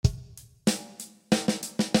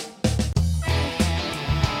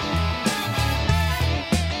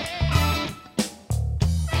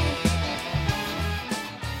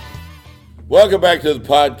Welcome back to the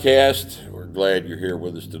podcast. We're glad you're here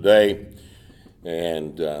with us today.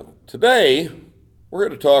 And today, we're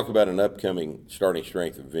going to talk about an upcoming Starting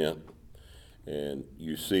Strength event. And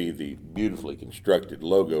you see the beautifully constructed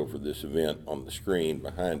logo for this event on the screen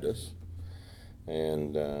behind us.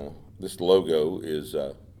 And this logo is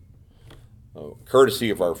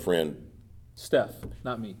courtesy of our friend Steph,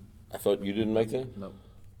 not me. I thought you didn't make that? No.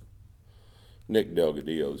 Nick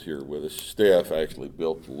Delgadillo is here with us. Steph actually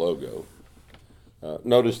built the logo.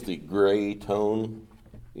 Notice the gray tone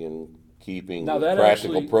in keeping with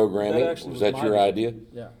practical programming. Was that your idea?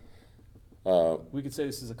 Yeah. We could say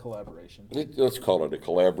this is a collaboration. Let's call it a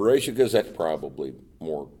collaboration because that's probably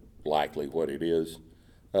more likely what it is.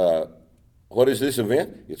 What is this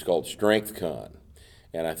event? It's called StrengthCon.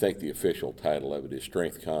 And I think the official title of it is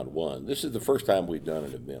StrengthCon 1. This is the first time we've done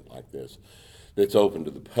an event like this that's open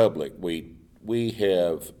to the public. We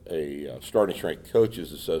have a Starting Strength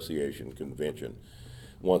Coaches Association convention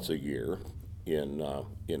once a year in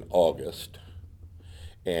August.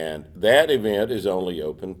 And that event is only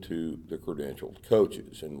open to the credentialed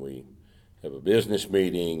coaches. And we have a business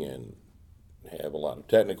meeting and have a lot of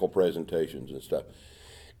technical presentations and stuff.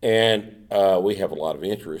 And we have a lot of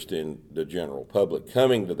interest in the general public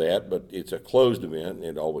coming to that, but it's a closed event, and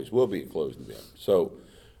it always will be a closed event. So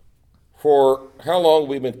for how long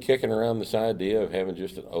we've been kicking around this idea of having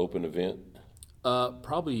just an open event?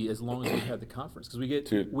 Probably as long as we've had the conference, because we get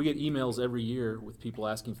emails every year with people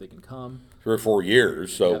asking if they can come. 3 or 4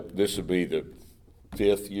 years, so Yep. This would be the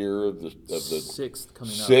 5th year of the Sixth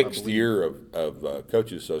coming up. 6th year of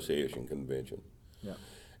Coaches Association convention. Yeah.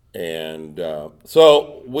 And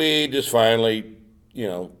so we just finally,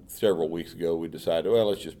 several weeks ago, we decided, well,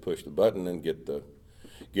 let's just push the button and get the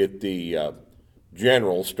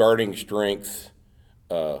general Starting Strength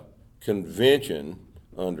convention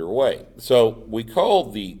underway. So we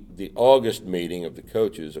called the August meeting of the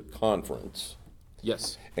coaches a conference.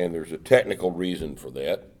 Yes. And there's a technical reason for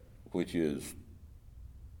that, which is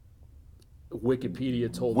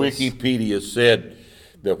Wikipedia told us. Wikipedia said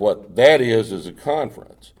that what that is a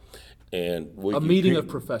conference. And a meeting of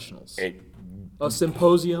professionals. A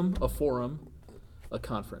symposium, a forum, a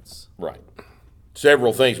conference. Right.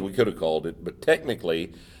 Several things we could have called it, but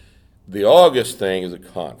technically the August thing is a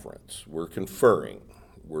conference. We're conferring.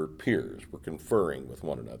 We're peers. We're conferring with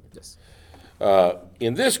one another. Yes.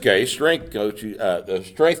 In this case,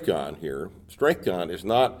 StrengthCon here, StrengthCon is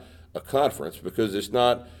not a conference because it's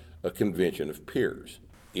not a convention of peers.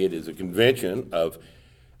 It is a convention of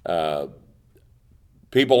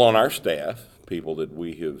people on our staff, people that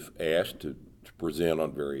we have asked to present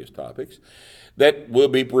on various topics, that will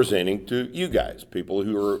be presenting to you guys, people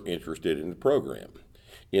who are interested in the program.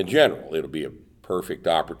 In general, it'll be a perfect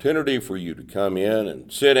opportunity for you to come in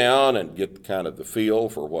and sit down and get kind of the feel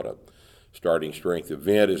for what a Starting Strength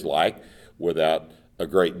event is like without a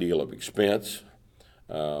great deal of expense.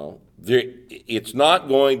 It's not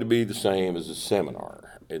going to be the same as a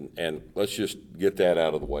seminar, and let's just get that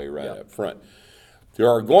out of the way right up front. There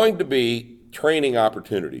are going to be training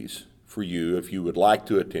opportunities for you if you would like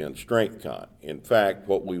to attend StrengthCon. In fact,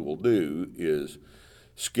 what we will do is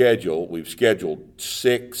we've scheduled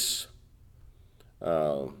 6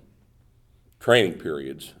 training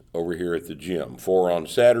periods over here at the gym, 4 on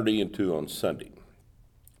Saturday and 2 on Sunday.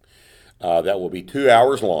 That will be 2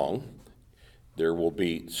 hours long. There will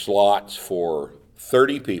be slots for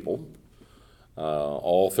 30 people.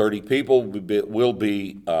 All 30 people will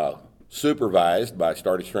be supervised by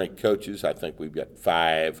Starting Strength coaches. I think we've got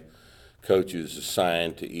 5 coaches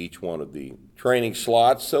assigned to each one of the training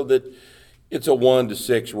slots so that it's a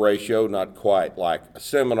 1-to-6 ratio, not quite like a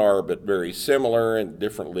seminar, but very similar, and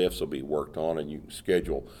different lifts will be worked on, and you can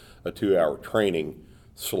schedule a 2-hour training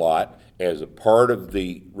slot as a part of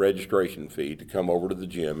the registration fee to come over to the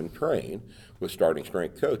gym and train with Starting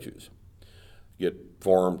Strength coaches. Get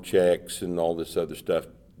form checks and all this other stuff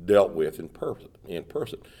dealt with in person.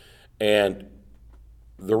 And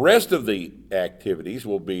the rest of the activities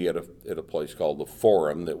will be at a place called the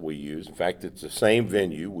Forum that we use. In fact, it's the same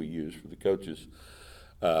venue we use for the Coaches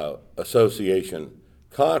Association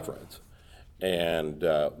conference. And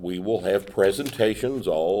we will have presentations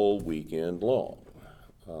all weekend long.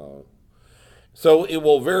 So it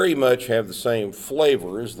will very much have the same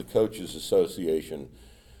flavor as the Coaches Association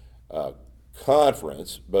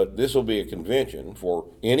conference, but this will be a convention for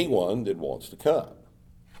anyone that wants to come.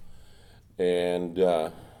 And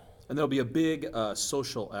there'll be a big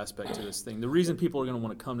social aspect to this thing. The reason people are going to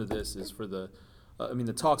want to come to this is for the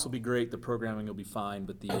talks will be great, the programming will be fine,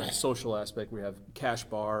 but the social aspect, we have cash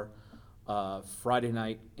bar, Friday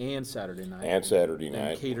night and Saturday night. And Saturday And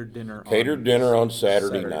night. catered dinner. Catered dinner on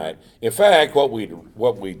Saturday night. In fact, what we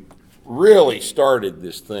really started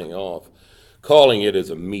this thing off calling it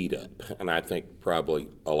as a meetup, and I think probably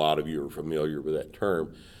a lot of you are familiar with that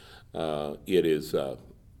term. It is a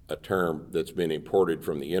term that's been imported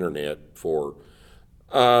from the internet for,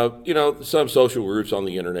 some social groups on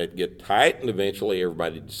the internet get tight, and eventually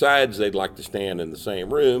everybody decides they'd like to stand in the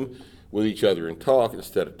same room with each other and talk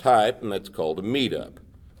instead of type, and that's called a meetup,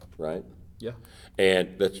 right? Yeah.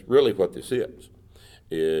 And that's really what this is.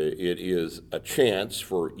 It is a chance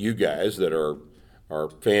for you guys that are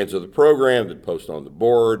fans of the program, that post on the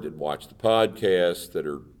board, that watch the podcast, that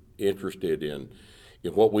are interested in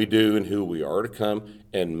what we do and who we are, to come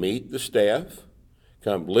and meet the staff,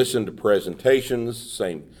 come listen to presentations,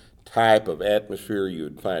 same type of atmosphere you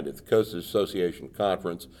would find at the Coasters Association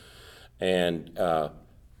conference. And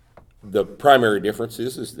the primary difference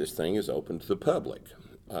is this thing is open to the public.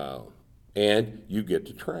 And you get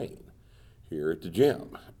to train here at the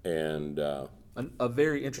gym. And a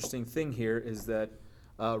very interesting thing here is that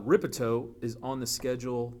Ripito is on the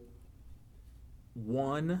schedule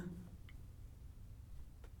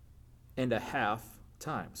 1.5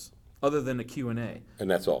 times, other than a Q&A. And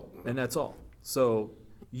that's all. And that's all. So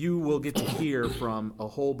you will get to hear from a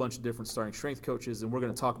whole bunch of different starting strength coaches, and we're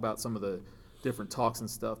going to talk about some of the different talks and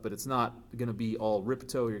stuff, but it's not going to be all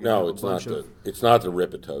Ripito. You're going to have a bunch of... It's not the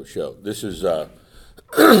Ripito show. This is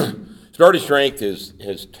Starting Strength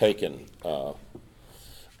has taken a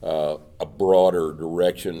broader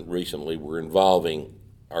direction recently. We're involving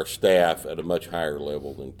our staff at a much higher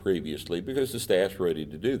level than previously because the staff's ready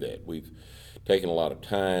to do that. We've taken a lot of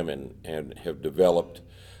time and have developed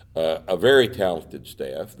a very talented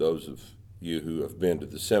staff. Those of you who have been to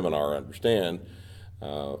the seminar understand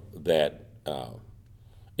that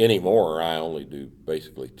anymore I only do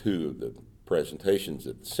basically 2 of the presentations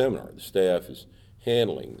at the seminar. The staff is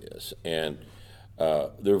handling this, and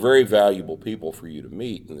they're very valuable people for you to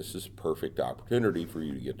meet, and this is a perfect opportunity for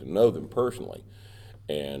you to get to know them personally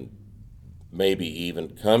and maybe even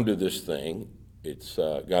come to this thing. It's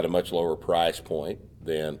got a much lower price point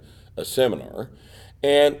than a seminar.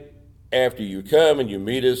 And after you come and you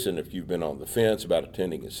meet us, and if you've been on the fence about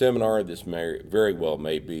attending a seminar, this may very well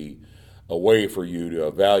may be a way for you to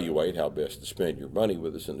evaluate how best to spend your money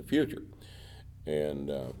with us in the future.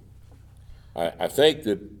 And I think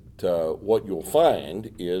that what you'll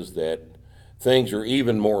find is that things are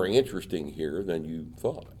even more interesting here than you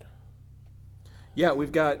thought. Yeah,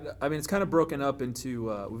 it's kind of broken up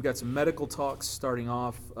into, we've got some medical talks starting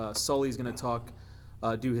off. Sully's going to talk,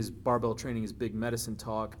 do his barbell training, his big medicine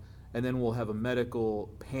talk, and then we'll have a medical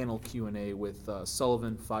panel Q&A with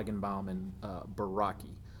Sullivan, Feigenbaum, and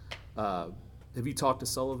Baraki. Have you talked to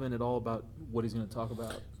Sullivan at all about what he's going to talk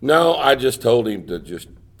about? No, I just told him to just,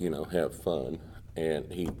 have fun,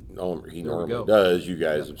 and he normally does. You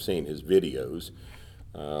guys have seen his videos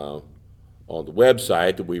on the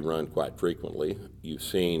website that we run quite frequently. You've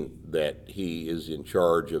seen that he is in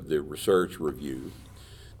charge of the research review,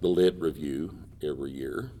 the lit review every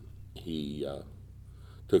year. He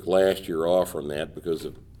took last year off from that because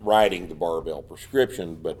of writing the barbell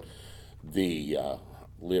prescription, but the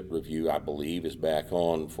lit review, I believe, is back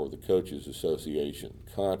on for the Coaches Association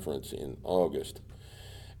conference in August.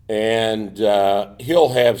 And he'll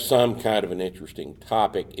have some kind of an interesting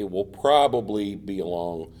topic. It will probably be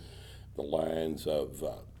along the lines of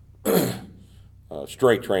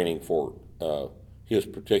strength training for his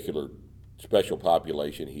particular special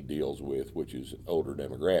population he deals with, which is an older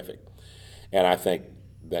demographic. And I think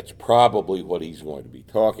that's probably what he's going to be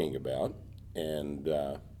talking about. And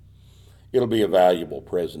it'll be a valuable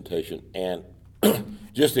presentation. And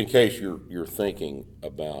just in case you're thinking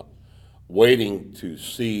about waiting to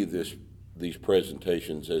see these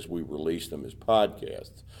presentations as we release them as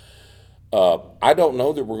podcasts, I don't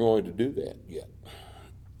know that we're going to do that yet.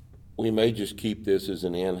 We may just keep this as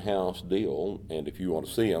an in-house deal, and if you want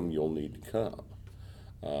to see them, you'll need to come.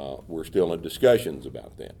 We're still in discussions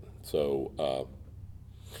about that. So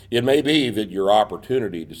it may be that your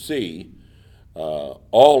opportunity to see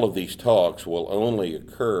all of these talks will only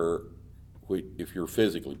occur if you're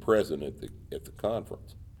physically present at the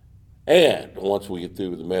conference. And once we get through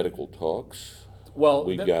with the medical talks,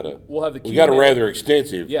 we've got a rather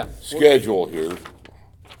extensive schedule here.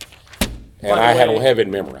 And I don't have it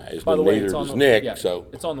memorized, but neither does Nick. So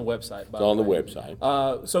it's on the website. It's on the website.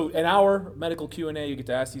 So an hour medical Q&A, you get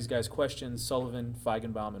to ask these guys questions, Sullivan,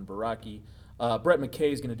 Feigenbaum, and Baraki. Brett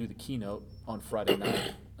McKay is going to do the keynote on Friday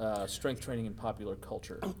night, strength training and popular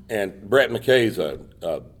culture. And Brett McKay's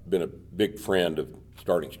been a big friend of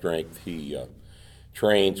Starting Strength. He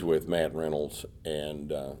trains with Matt Reynolds,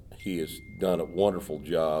 and he has done a wonderful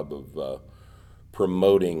job of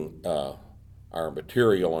promoting our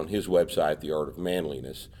material on his website, The Art of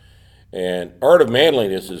Manliness. And Art of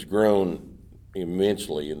Manliness has grown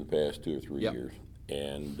immensely in the past 2 or 3 Yep. years,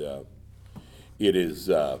 and it is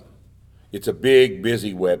it's a big,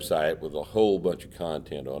 busy website with a whole bunch of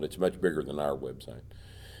content on it. It's much bigger than our website,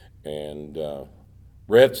 and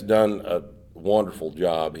Rhett's done a wonderful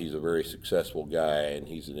job. He's a very successful guy, and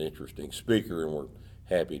he's an interesting speaker, and we're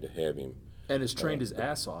happy to have him. And has trained his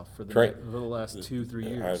ass off for Train- the last 2-3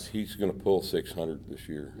 years. He's going to pull 600 this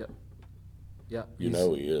year. Yep. Yeah. You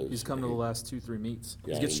know he is. He's come to the last 2-3 meets.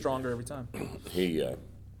 Yeah, he gets he- stronger every time.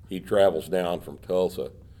 He travels down from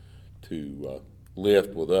Tulsa to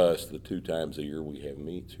lift with us the 2 times a year we have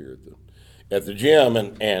meets here at the gym,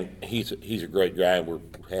 and he's a great guy, and we're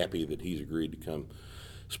happy that he's agreed to come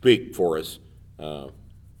speak for us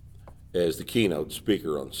as the keynote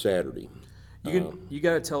speaker on Saturday. You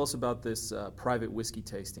got to tell us about this private whiskey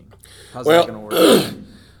tasting. How's Well, that going to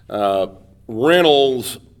work?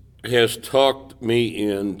 Reynolds has talked me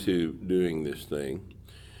into doing this thing,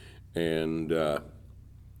 and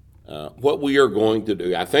what we are going to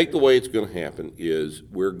do, I think the way it's going to happen is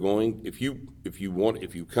we're going. If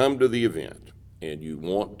you come to the event and you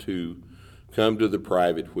want to come to the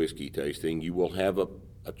private whiskey tasting, you will have a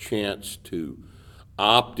chance to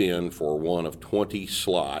opt in for one of 20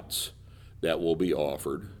 slots that will be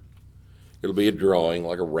offered. It'll be a drawing,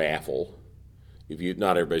 like a raffle.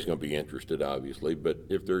 Not everybody's going to be interested, obviously, but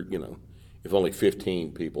if if only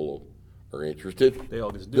 15 people are interested, They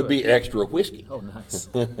all just do there'll it. be extra whiskey. Oh, nice.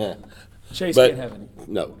 Chase But can't have any.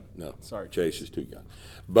 no, Sorry. Chase is too young.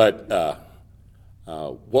 But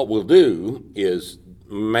what we'll do is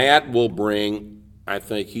Matt will bring. I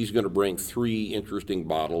think he's going to bring 3 interesting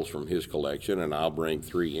bottles from his collection, and I'll bring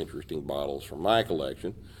 3 interesting bottles from my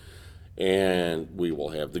collection. And we will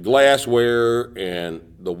have the glassware and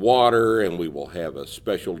the water, and we will have a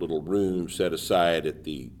special little room set aside at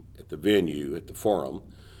the venue, at the forum,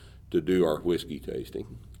 to do our whiskey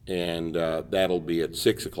tasting. And that'll be at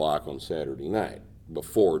 6 o'clock on Saturday night,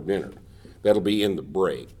 before dinner. That'll be in the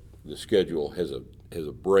break. The schedule has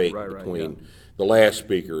a break Right, between the last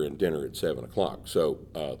speaker and dinner at 7 o'clock. So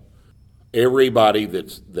everybody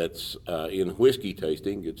that's in whiskey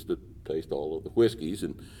tasting gets to taste all of the whiskeys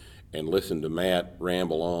and listen to Matt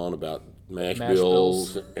ramble on about mash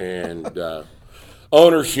bills and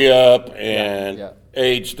ownership and Yeah.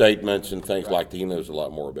 age statements and things like that. He knows a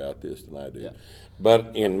lot more about this than I do. Yeah.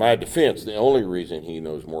 But in my defense, the only reason he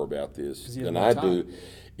knows more about this 'Cause he has than more I time. do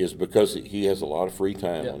is because he has a lot of free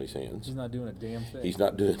time on his hands. He's not doing a damn thing. He's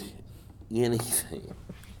not doing anything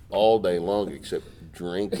all day long except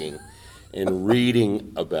drinking and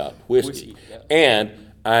reading about whiskey. Whiskey, yeah. And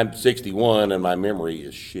I'm 61 and my memory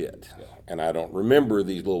is shit. And I don't remember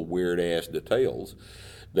these little weird ass details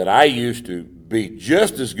that I used to be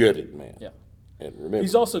just as good at, man. Yeah. And remember,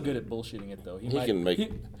 He's also good at bullshitting it, though. He can make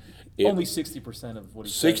it- only 60% of what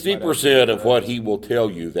he says. 60% of what he will tell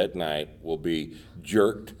you that night will be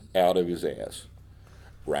jerked out of his ass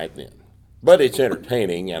right then. But it's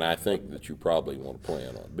entertaining, and I think that you probably want to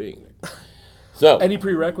plan on being there. So, Any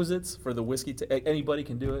prerequisites for the whiskey? Anybody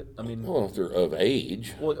can do it. I mean, well, if they're of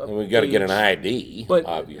age, Well, and we've got to get an age. ID, but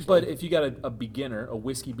obviously. but if you got a beginner, a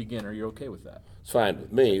whiskey beginner, you're okay with that, It's fine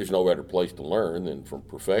with me. There's no better place to learn than from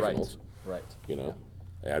professionals. right? You know,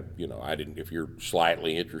 I didn't. If you're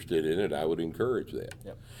slightly interested in it, I would encourage that.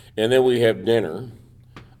 Yep. And then we have dinner.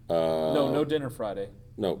 No dinner Friday.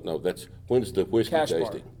 No, that's when's the whiskey Cash bar.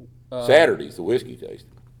 tasting? Saturday's the whiskey tasting.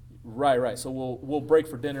 Right. So we'll break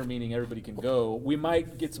for dinner, meaning everybody can go. We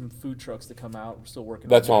might get some food trucks to come out. We're still working.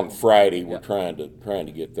 That's on on Friday. We're Yeah. trying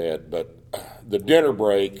to get that, but the dinner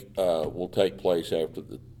break will take place after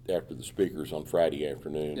the speakers on Friday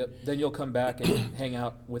afternoon. Yep. Then you'll come back and hang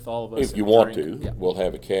out with all of us. If you and want drink. to, Yeah. we'll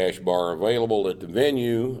have a cash bar available at the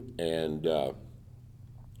venue, and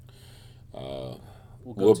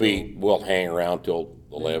We'll go we'll hang around till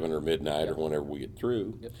 11 or midnight or whenever we get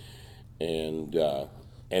through. Yep.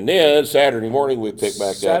 And then Saturday morning we pick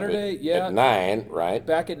back Saturday, up yeah. at 9, right?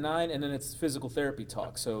 Back at 9, and then it's physical therapy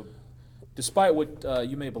talk. So, despite what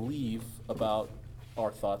you may believe about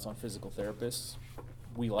our thoughts on physical therapists,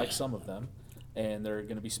 we like some of them, and they're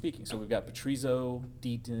going to be speaking. So we've got Patrizio,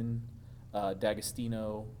 Deaton,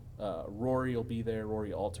 D'Agostino, Rory will be there,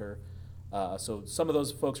 Rory Alter. So some of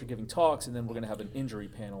those folks are giving talks, and then we're going to have an injury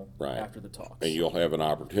panel Right. after the talks. And you'll have an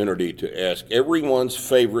opportunity to ask everyone's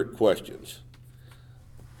favorite questions.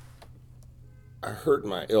 I hurt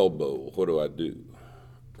my elbow. What do I do?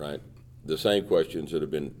 Right? the same questions that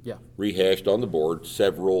have been Yeah. rehashed on the board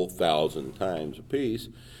several thousand times apiece.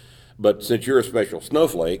 But since you're a special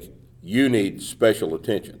snowflake, you need special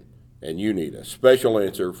attention, and you need a special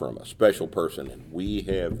answer from a special person, and we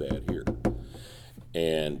have that here.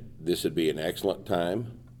 And this would be an excellent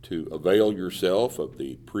time to avail yourself of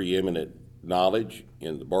the preeminent knowledge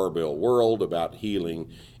in the barbell world about healing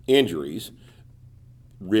injuries,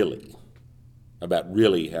 about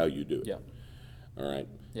really how you do it. Yeah. All right?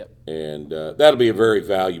 Yep. And that'll be a very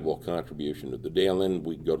valuable contribution to the day. And then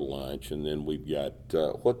we go to lunch, and then we've got,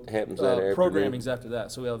 what happens that afternoon? Programming's after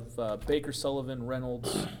that. So we have Baker, Sullivan,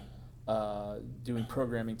 Reynolds doing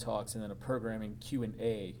programming talks, and then a programming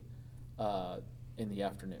Q&A in the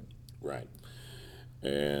afternoon. Right.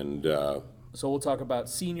 And So we'll talk about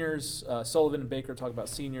seniors. Sullivan and Baker talk about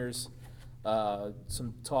seniors.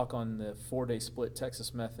 Some talk on the 4-day split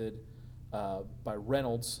Texas method by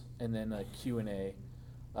Reynolds, and then a Q&A.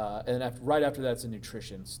 And then right after that's the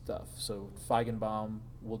nutrition stuff. So Feigenbaum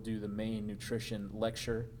will do the main nutrition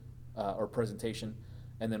lecture or presentation,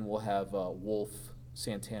 and then we'll have Wolf,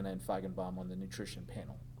 Santana, and Feigenbaum on the nutrition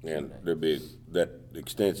panel. and Q&A. there'll be that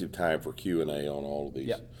extensive time for Q&A on all of these.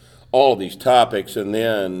 Yeah. All of these topics, and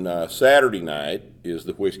then Saturday night is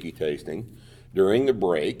the whiskey tasting during the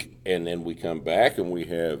break, and then we come back and we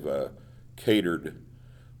have catered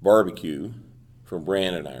barbecue from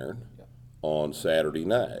Brandon Iron on Saturday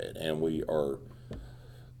night, and we are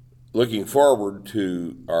looking forward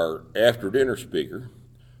to our after-dinner speaker,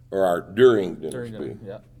 or our during-dinner speaker.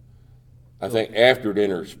 Yeah. I think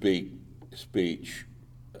after-dinner speech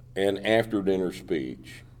and after-dinner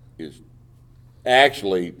speech is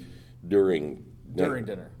actually during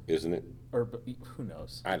Dinner. isn't it? Or who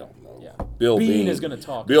knows? I don't know. Yeah. Bill Bean is gonna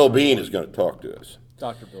talk. Bill Bean is going to talk to us,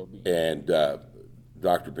 Dr. Bill Bean. and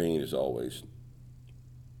Dr. Bean is always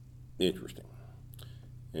interesting,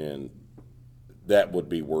 and that would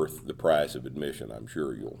be worth the price of admission. I'm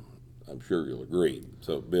sure you'll agree.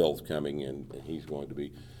 So Bill's coming in, and he's going to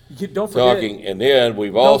be Don't forget, talking, and then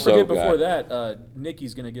we've don't also forget got before that,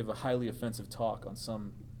 Nikki's going to give a highly offensive talk on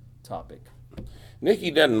some topic.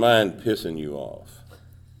 Nikki doesn't mind pissing you off.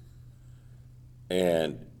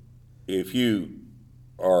 And if you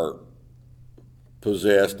are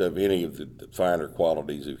possessed of any of the finer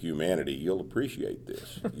qualities of humanity, you'll appreciate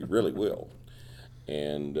this. You really will.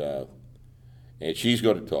 And she's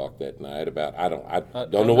going to talk that night about, I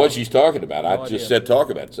don't know what she's talking about. I just idea. said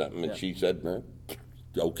talk about something, and Yeah. she said,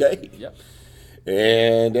 okay. Yep.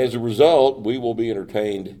 And as a result, we will be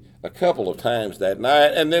entertained a couple of times that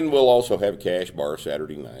night, and then we'll also have Cash Bar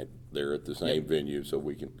Saturday night there at the same venue, so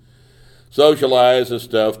we can socialize and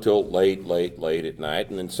stuff till late at night.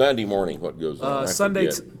 And then Sunday morning, what goes on? I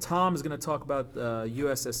Sunday, forget. Tom is going to talk about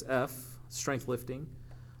USSF, strength lifting.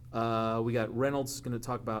 We got Reynolds going to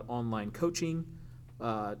talk about online coaching.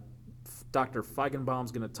 Dr. Feigenbaum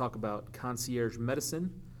is going to talk about concierge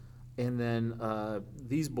medicine. And then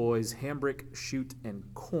these boys, Hambrick, Shoot, and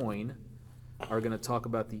Coyne, are going to talk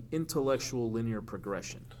about the intellectual linear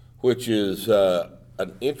progression. Which is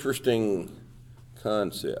an interesting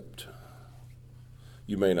concept.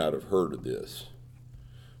 You may not have heard of this.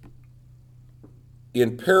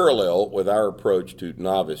 In parallel with our approach to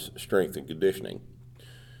novice strength and conditioning,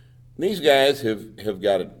 these guys have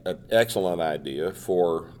got an excellent idea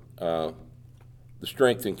for the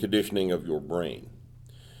strength and conditioning of your brain.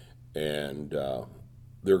 And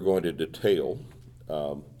they're going to detail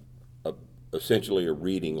essentially a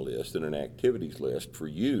reading list and an activities list for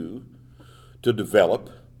you to develop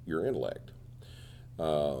your intellect.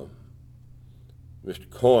 Mr.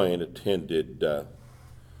 Coyne attended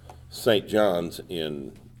St. John's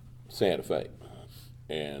in Santa Fe,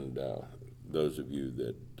 and those of you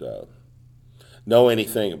that know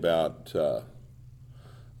anything about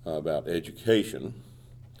education,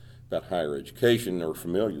 about higher education, are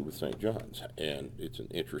familiar with St. John's, and it's an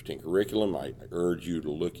interesting curriculum. I urge you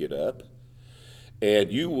to look it up,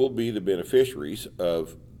 and you will be the beneficiaries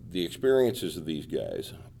of the experiences of these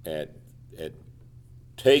guys at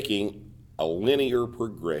taking a linear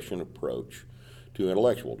progression approach to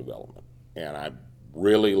intellectual development. And I'm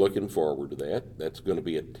really looking forward to that. That's going to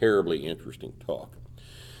be a terribly interesting talk.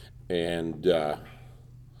 And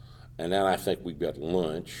then I think we've got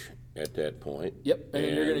lunch at that point. Yep, and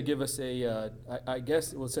then you're going to give us I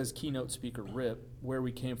guess, it says keynote speaker Rip, where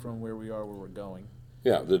we came from, where we are, where we're going.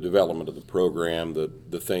 Yeah, the development of the program,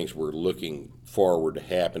 the things we're looking forward to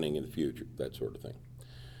happening in the future, that sort of thing.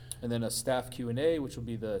 And then a staff Q&A, which will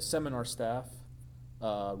be the seminar staff,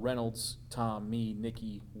 Reynolds, Tom, me,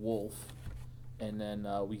 Nikki, Wolf, and then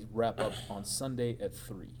we wrap up on Sunday at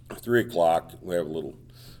 3. 3 o'clock, we have a little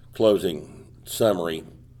closing summary,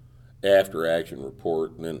 after-action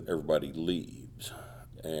report, and then everybody leaves.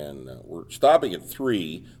 And we're stopping at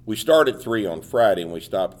 3. We start at 3 on Friday, and we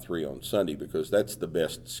stop at 3 on Sunday because that's the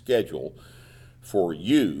best schedule for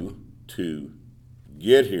you to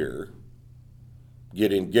get here,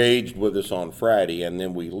 get engaged with us on Friday, and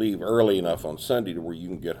then we leave early enough on Sunday to where you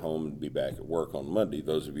can get home and be back at work on Monday,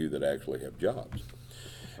 those of you that actually have jobs.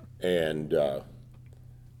 And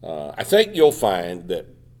I think you'll find that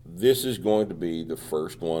this is going to be the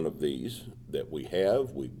first one of these that we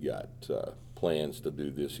have. We've got plans to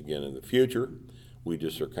do this again in the future. We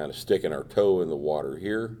just are kind of sticking our toe in the water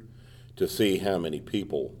here to see how many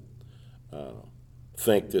people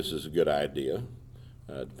think this is a good idea,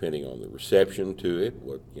 depending on the reception to it.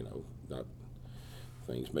 What, not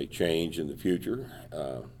things may change in the future,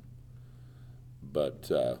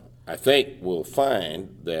 but I think we'll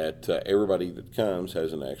find that everybody that comes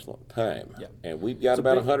has an excellent time. Yeah. And we've got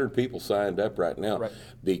about 100 people signed up right now. Right.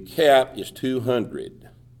 The cap is 200.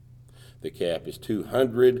 The cap is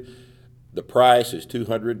 200. The price is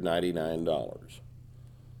 $299.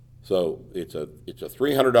 So it's a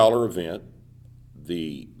 $300 event.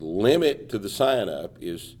 The limit to the sign up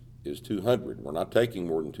is 200. We're not taking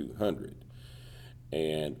more than 200.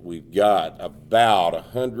 And we've got about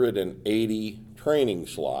 180 training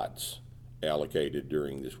slots allocated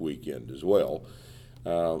during this weekend as well,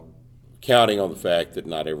 counting on the fact that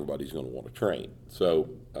not everybody's going to want to train. So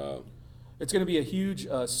it's going to be a huge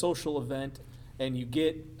social event, and you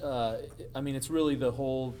get, it's really the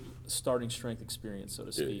whole starting strength experience, so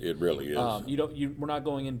to speak. It really is. We're not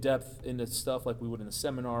going in depth into stuff like we would in the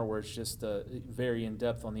seminar, where it's just very in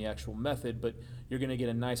depth on the actual method, but you're going to get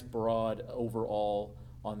a nice broad overall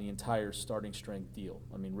on the entire starting strength deal.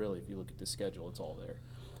 Really, if you look at the schedule, it's all there.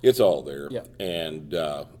 It's all there. Yeah. And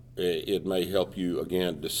it may help you,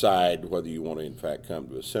 again, decide whether you want to, in fact, come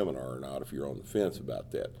to a seminar or not if you're on the fence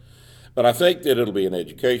about that. But I think that it'll be an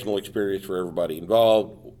educational experience for everybody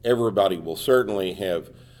involved. Everybody will certainly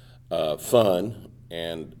have fun,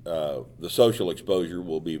 and the social exposure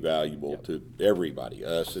will be valuable to everybody,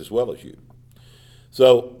 us as well as you.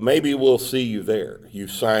 So maybe we'll see you there. You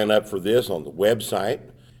sign up for this on the website.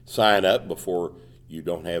 Sign up before you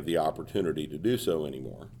don't have the opportunity to do so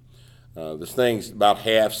anymore. This thing's about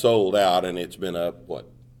half sold out, and it's been up,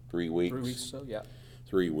 3 weeks? 3 weeks, so yeah.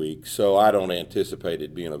 3 weeks. So I don't anticipate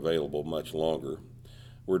it being available much longer.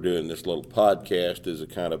 We're doing this little podcast as a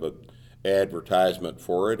kind of a advertisement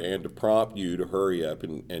for it and to prompt you to hurry up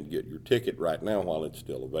and get your ticket right now while it's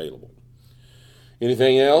still available.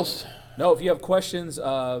 Anything else? No, if you have questions,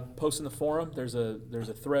 post in the forum. There's a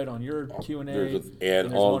thread on your Q&A, and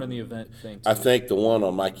there's one in the event thing too. I think the one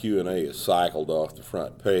on my Q&A is cycled off the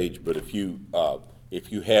front page, but if you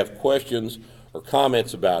have questions or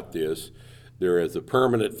comments about this, there is a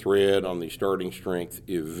permanent thread on the Starting Strength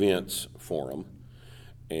Events forum,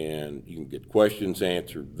 and you can get questions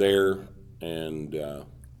answered there and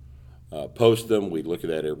post them. We look at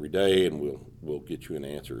that every day, and we'll get you an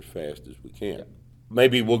answer as fast as we can. Yeah.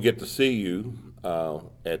 Maybe we'll get to see you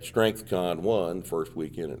at StrengthCon 1, first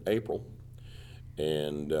weekend in April.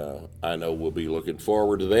 And I know we'll be looking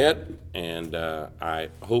forward to that, and I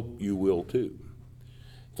hope you will too.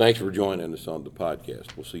 Thanks for joining us on the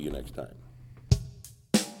podcast. We'll see you next time.